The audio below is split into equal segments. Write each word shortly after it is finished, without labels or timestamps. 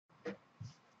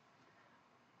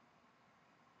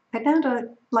I'd now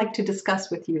like to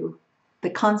discuss with you the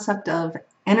concept of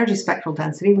energy spectral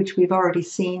density, which we've already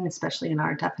seen, especially in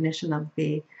our definition of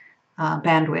the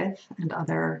bandwidth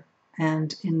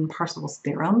and in Parseval's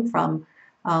theorem from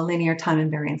linear time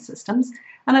invariant systems.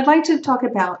 And I'd like to talk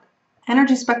about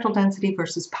energy spectral density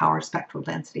versus power spectral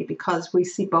density, because we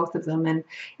see both of them, and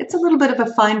it's a little bit of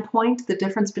a fine point, the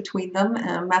difference between them,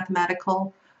 a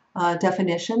mathematical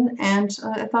definition, and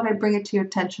I thought I'd bring it to your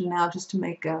attention now just to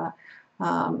make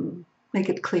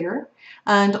it clear,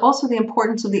 and also the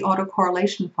importance of the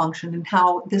autocorrelation function and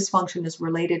how this function is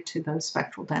related to those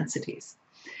spectral densities.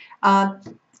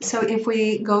 So if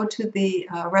we go to the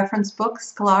reference book,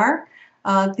 Scalar,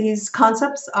 these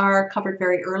concepts are covered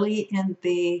very early in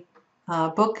the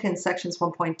book in sections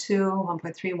 1.2,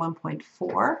 1.3,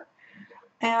 1.4.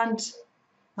 And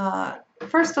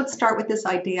first, let's start with this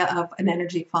idea of an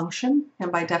energy function.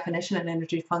 And by definition, an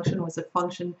energy function was a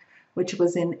function which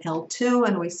was in L2,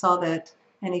 and we saw that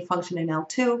any function in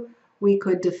L2, we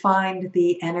could define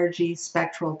the energy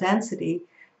spectral density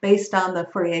based on the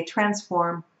Fourier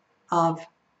transform of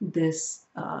this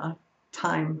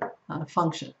time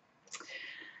function.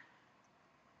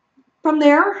 From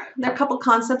there are a couple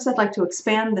concepts I'd like to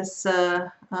expand this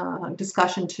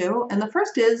discussion to, and the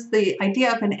first is the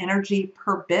idea of an energy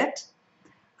per bit.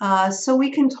 So we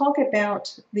can talk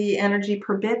about the energy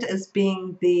per bit as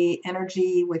being the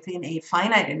energy within a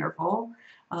finite interval,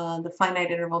 the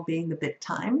finite interval being the bit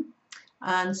time.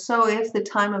 And so if the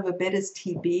time of a bit is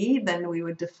TB, then we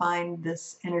would define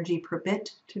this energy per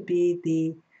bit to be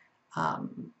the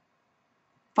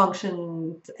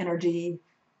function energy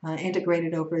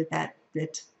integrated over that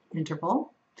bit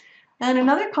interval. And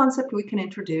another concept we can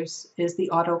introduce is the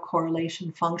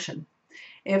autocorrelation function.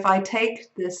 If I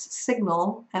take this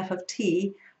signal, f of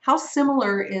t, how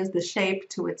similar is the shape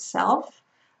to itself?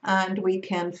 And we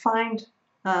can find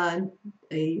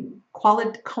a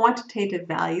quantitative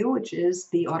value, which is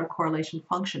the autocorrelation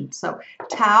function. So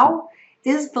tau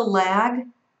is the lag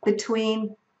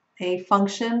between a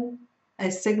function,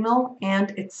 a signal,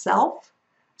 and itself.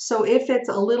 So if it's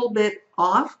a little bit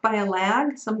off by a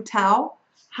lag, some tau,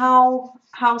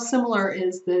 how similar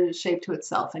is the shape to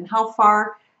itself? And how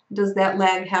far does that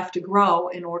lag have to grow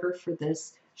in order for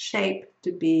this shape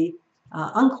to be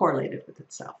uncorrelated with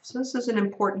itself? So this is an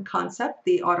important concept,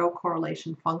 the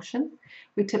autocorrelation function.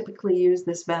 We typically use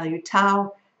this value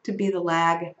tau to be the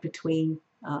lag between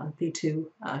the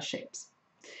two shapes.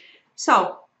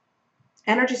 So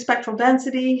energy spectral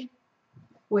density,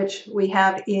 which we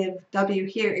have E of W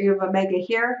here, E of omega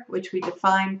here, which we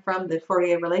define from the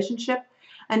Fourier relationship.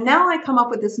 And now I come up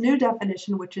with this new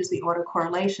definition, which is the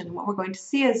autocorrelation. What we're going to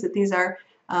see is that these are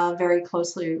very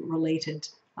closely related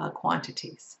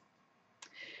quantities.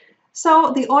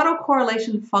 So the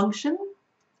autocorrelation function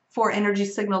for energy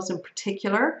signals in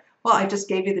particular, well, I just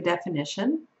gave you the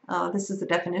definition. This is the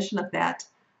definition of that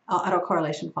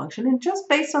autocorrelation function. And just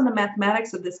based on the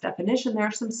mathematics of this definition, there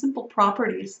are some simple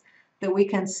properties that we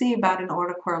can see about an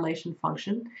autocorrelation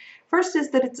function. First is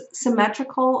that it's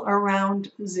symmetrical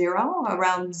around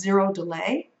zero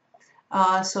delay.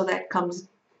 So that comes,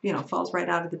 falls right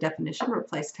out of the definition,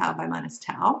 replace tau by minus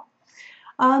tau.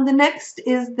 The next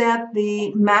is that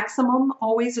the maximum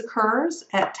always occurs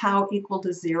at tau equal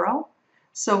to 0.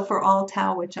 So for all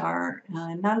tau which are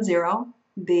non-zero,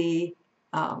 the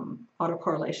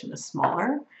autocorrelation is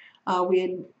smaller.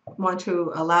 We want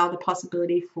to allow the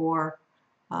possibility for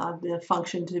the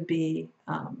function to be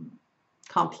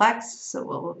complex, so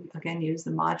we'll again use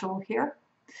the module here.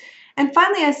 And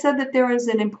finally, I said that there is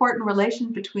an important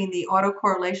relation between the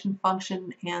autocorrelation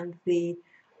function and the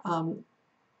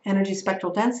energy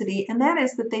spectral density, and that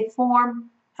is that they form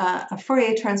a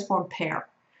Fourier transform pair.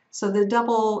 So the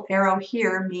double arrow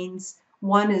here means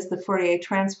one is the Fourier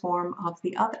transform of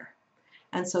the other.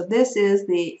 And so this is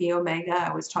the E omega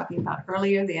I was talking about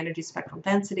earlier, the energy spectral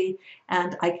density,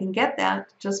 and I can get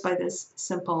that just by this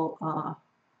simple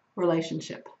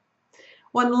relationship.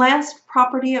 One last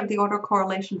property of the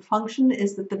autocorrelation function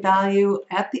is that the value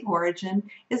at the origin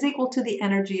is equal to the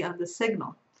energy of the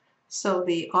signal. So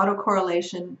the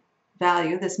autocorrelation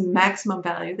value, this maximum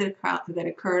value that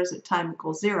occurs at time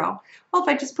equals 0, well, if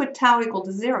I just put tau equal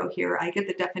to 0 here, I get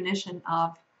the definition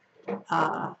of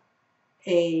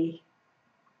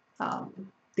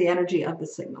the energy of the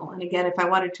signal. And again, if I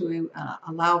wanted to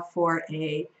allow for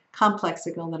a complex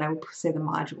signal, then I would say the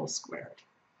module squared.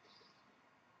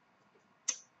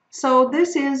 So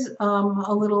this is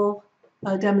a little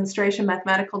demonstration,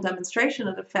 mathematical demonstration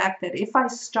of the fact that if I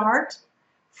start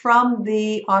from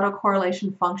the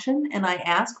autocorrelation function and I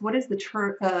ask what is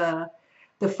the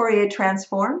Fourier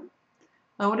transform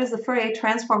what is the Fourier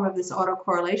transform of this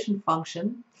autocorrelation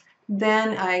function,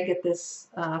 then I get this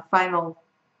final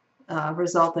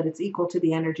result that it's equal to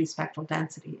the energy spectral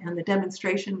density. And the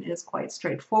demonstration is quite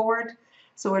straightforward.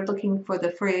 So we're looking for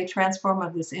the Fourier transform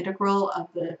of this integral of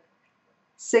the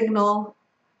signal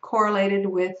correlated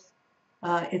with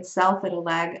itself at a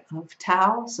lag of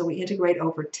tau. So we integrate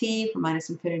over t from minus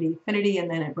infinity to infinity,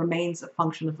 and then it remains a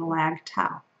function of the lag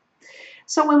tau.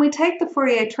 So when we take the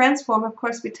Fourier transform, of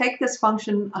course, we take this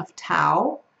function of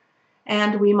tau,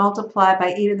 and we multiply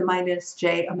by e to the minus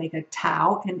j omega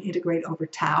tau and integrate over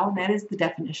tau, and that is the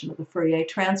definition of the Fourier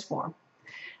transform.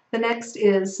 The next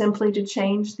is simply to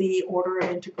change the order of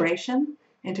integration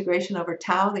over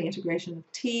tau, the integration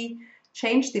of t,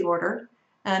 change the order,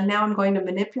 and now I'm going to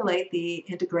manipulate the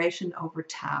integration over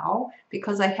tau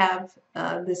because I have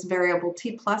this variable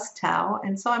t plus tau,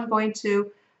 and so I'm going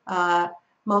to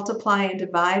multiply and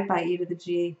divide by e to the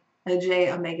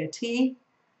j omega t,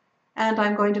 and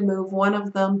I'm going to move one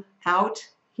of them out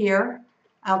here,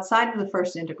 outside of the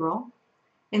first integral.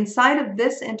 Inside of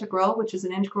this integral, which is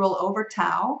an integral over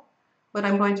tau, what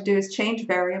I'm going to do is change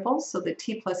variables so that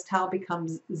t plus tau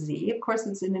becomes z. Of course,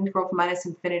 it's an integral from minus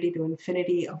infinity to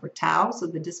infinity over tau, so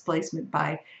the displacement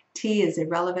by t is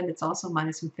irrelevant. It's also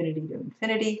minus infinity to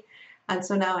infinity. And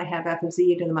so now I have f of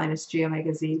z to the minus g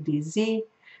omega z dz.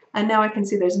 And now I can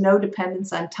see there's no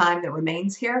dependence on time that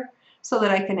remains here, so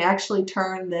that I can actually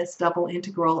turn this double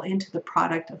integral into the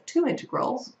product of two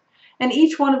integrals. And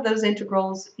each one of those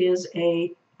integrals is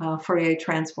a Fourier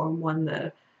transform, one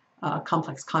the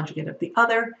complex conjugate of the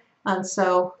other. And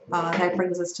so that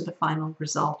brings us to the final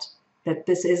result, that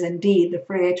this is indeed the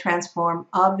Fourier transform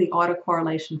of the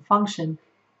autocorrelation function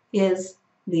is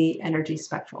the energy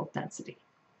spectral density.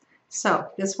 So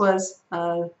this was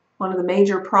one of the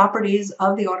major properties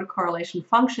of the autocorrelation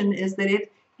function, is that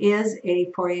it is a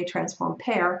Fourier transform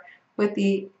pair with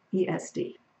the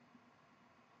ESD.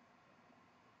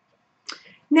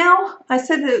 Now, I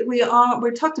said that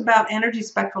we talked about energy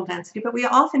spectral density, but we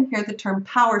often hear the term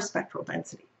power spectral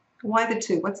density. Why the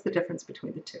two? What's the difference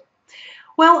between the two?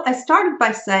 Well, I started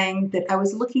by saying that I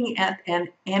was looking at an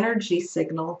energy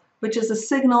signal, which is a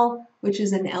signal which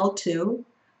is in L2,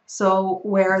 so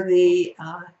where the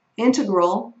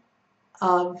integral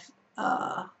of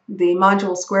the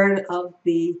module squared of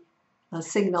the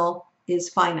signal is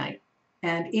finite.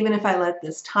 And even if I let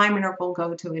this time interval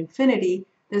go to infinity,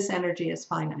 this energy is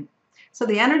finite. So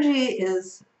the energy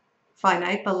is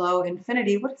finite below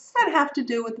infinity. What does that have to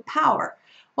do with the power?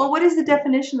 Well, what is the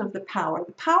definition of the power?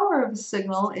 The power of a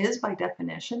signal is, by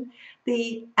definition,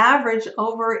 the average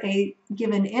over a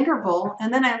given interval,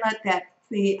 and then I let that,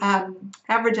 the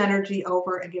average energy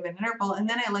over a given interval, and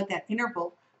then I let that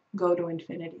interval go to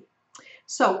infinity.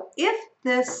 So if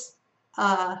this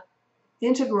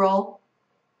integral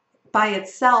by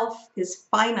itself is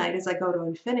finite as I go to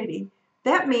infinity,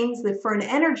 that means that for an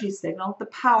energy signal, the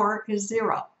power is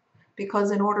zero. Because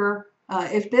in order,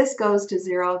 if this goes to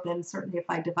zero, then certainly if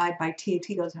I divide by t,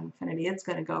 t goes to infinity, it's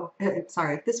going to go,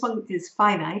 sorry, if this one is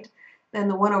finite, then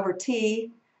the 1 over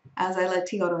t, as I let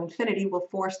t go to infinity, will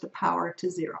force the power to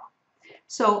zero.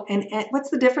 So what's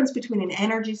the difference between an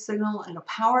energy signal and a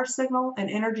power signal? An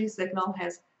energy signal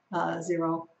has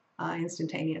zero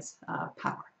instantaneous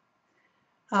power.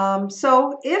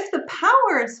 So if the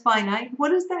power is finite, what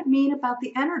does that mean about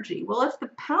the energy? Well, if the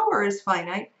power is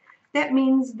finite, that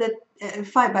means that,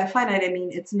 by finite I mean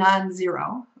it's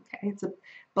non-zero, okay? It's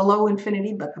below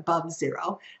infinity but above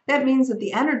zero. That means that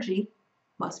the energy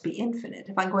must be infinite.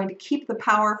 If I'm going to keep the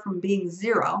power from being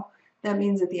zero, that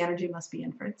means that the energy must be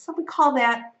infinite. So we call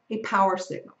that a power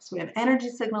signal. So we have energy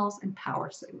signals and power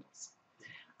signals.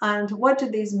 And what do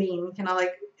these mean?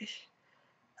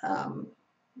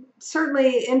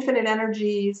 Certainly infinite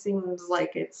energy seems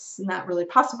like it's not really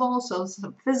possible, so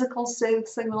some physical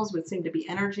signals would seem to be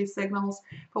energy signals.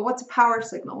 But what's a power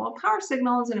signal? Well, a power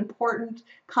signal is an important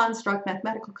construct,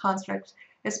 mathematical construct,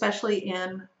 especially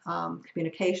in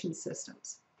communication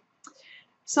systems.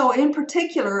 So in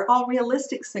particular, all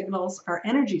realistic signals are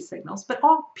energy signals, but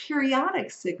all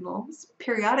periodic signals,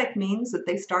 periodic means that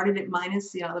they started at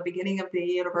minus, the beginning of the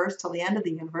universe till the end of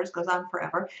the universe, goes on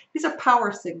forever. These are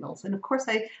power signals. And of course,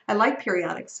 I like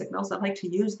periodic signals. I like to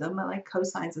use them. I like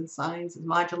cosines and sines and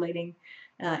modulating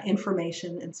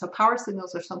information. And so power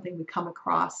signals are something we come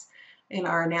across in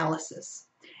our analysis.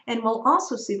 And we'll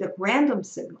also see that random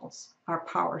signals are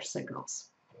power signals.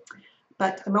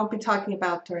 But I won't be talking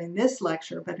about during this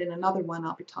lecture, but in another one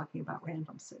I'll be talking about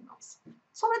random signals.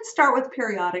 So let's start with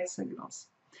periodic signals.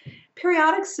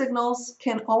 Periodic signals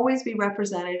can always be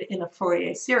represented in a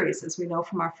Fourier series, as we know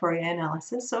from our Fourier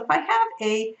analysis. So if I have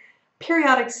a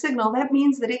periodic signal, that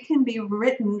means that it can be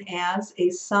written as a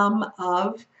sum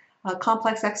of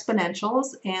complex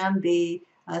exponentials, and the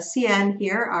Cn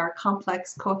here are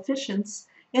complex coefficients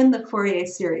in the Fourier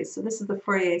series. So this is the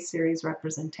Fourier series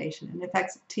representation. And if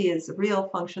x of t is a real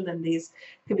function, then these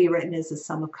could be written as a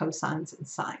sum of cosines and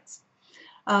sines.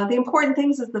 The important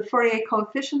things is the Fourier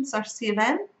coefficients are C of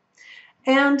n.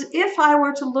 And if I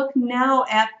were to look now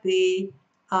at the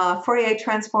Fourier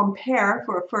transform pair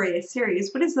for a Fourier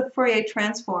series, what is the Fourier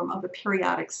transform of a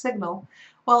periodic signal?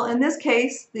 Well, in this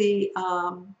case, the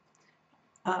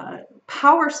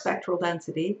power spectral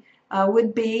density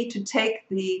would be to take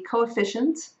the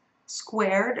coefficient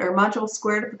squared, or modulo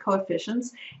squared of the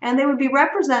coefficients, and they would be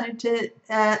represented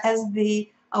as the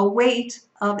weight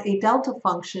of a delta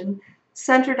function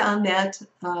centered on that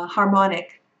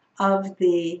harmonic of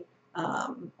the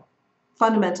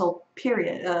fundamental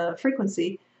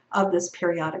frequency of this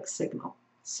periodic signal.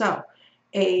 So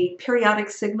a periodic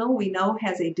signal we know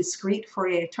has a discrete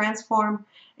Fourier transform,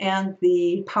 and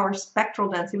the power spectral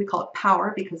density, we call it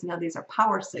power because now these are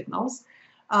power signals.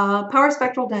 Power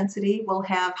spectral density will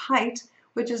have height,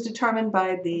 which is determined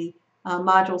by the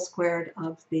modulo squared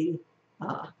of the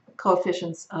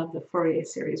coefficients of the Fourier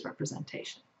series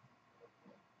representation.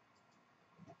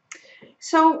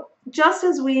 So just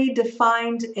as we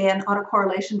defined an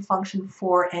autocorrelation function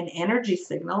for an energy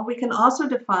signal, we can also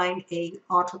define an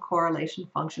autocorrelation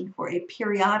function for a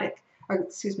periodic, or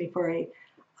excuse me, for a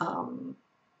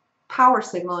power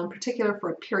signal, in particular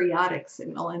for a periodic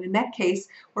signal. And in that case,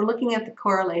 we're looking at the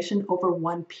correlation over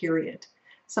one period.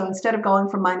 So instead of going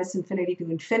from minus infinity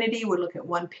to infinity, we look at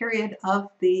one period of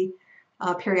the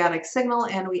periodic signal,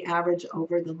 and we average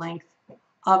over the length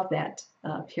of that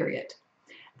period.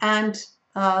 And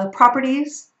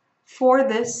properties for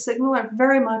this signal are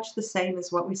very much the same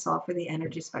as what we saw for the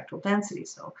energy spectral density.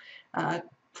 So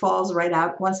falls right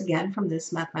out once again from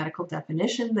this mathematical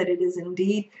definition that it is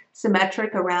indeed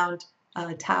symmetric around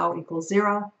tau equals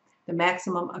 0. The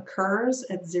maximum occurs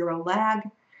at 0 lag,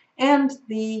 and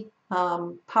the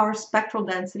power spectral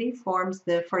density forms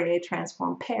the Fourier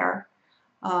transform pair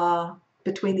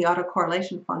between the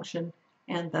autocorrelation function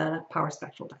and the power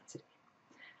spectral density.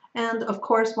 And of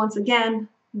course, once again,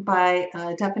 by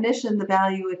definition, the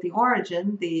value at the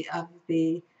origin of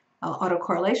the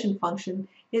autocorrelation function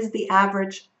is the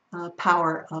average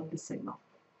power of the signal.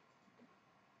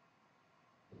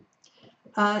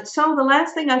 So the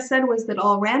last thing I said was that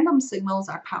all random signals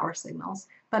are power signals,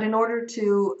 but in order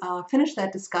to finish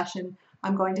that discussion,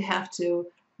 I'm going to have to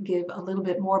give a little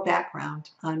bit more background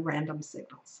on random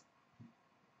signals.